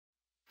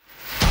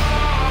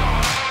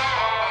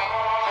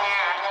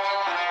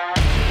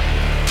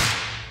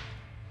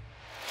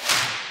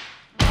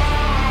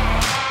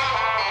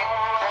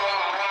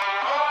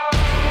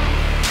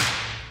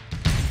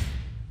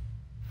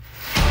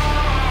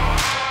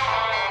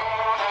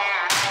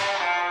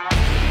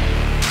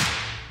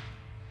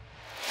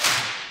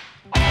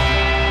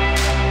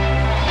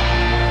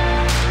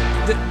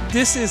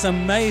this is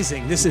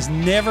amazing. This has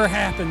never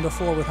happened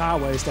before with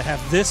highways, to have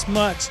this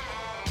much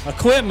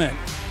equipment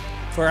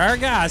for our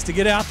guys to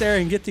get out there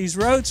and get these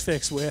roads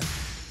fixed with.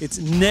 It's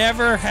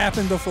never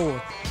happened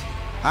before.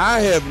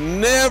 I have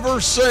never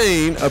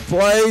seen a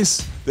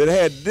place that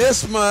had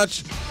this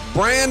much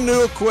brand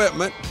new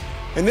equipment,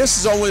 and this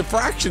is only a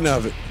fraction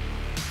of it.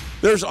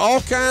 There's all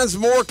kinds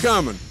more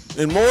coming,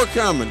 and more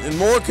coming, and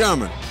more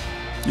coming.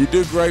 You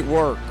do great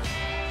work.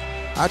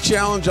 I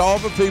challenge all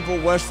the people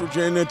of West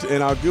Virginia,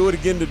 and I'll do it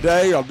again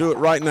today, I'll do it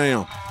right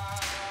now,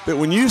 that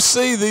when you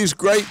see these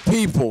great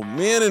people,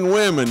 men and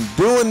women,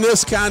 doing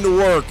this kind of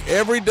work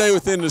every day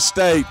within the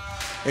state,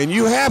 and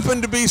you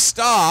happen to be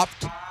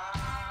stopped,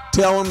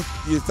 tell them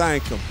you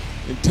thank them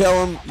and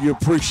tell them you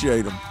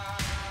appreciate them.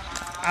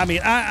 I mean,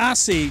 I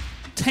see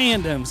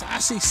tandems, I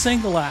see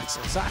single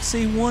axles, I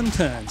see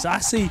 1-tons, I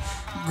see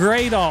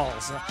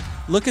Gradalls.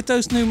 Look at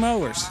those new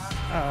mowers.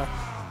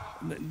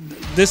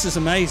 This is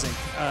amazing.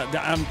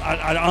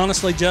 I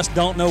honestly just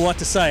don't know what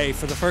to say.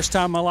 For the first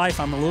time in my life,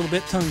 I'm a little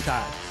bit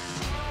tongue-tied.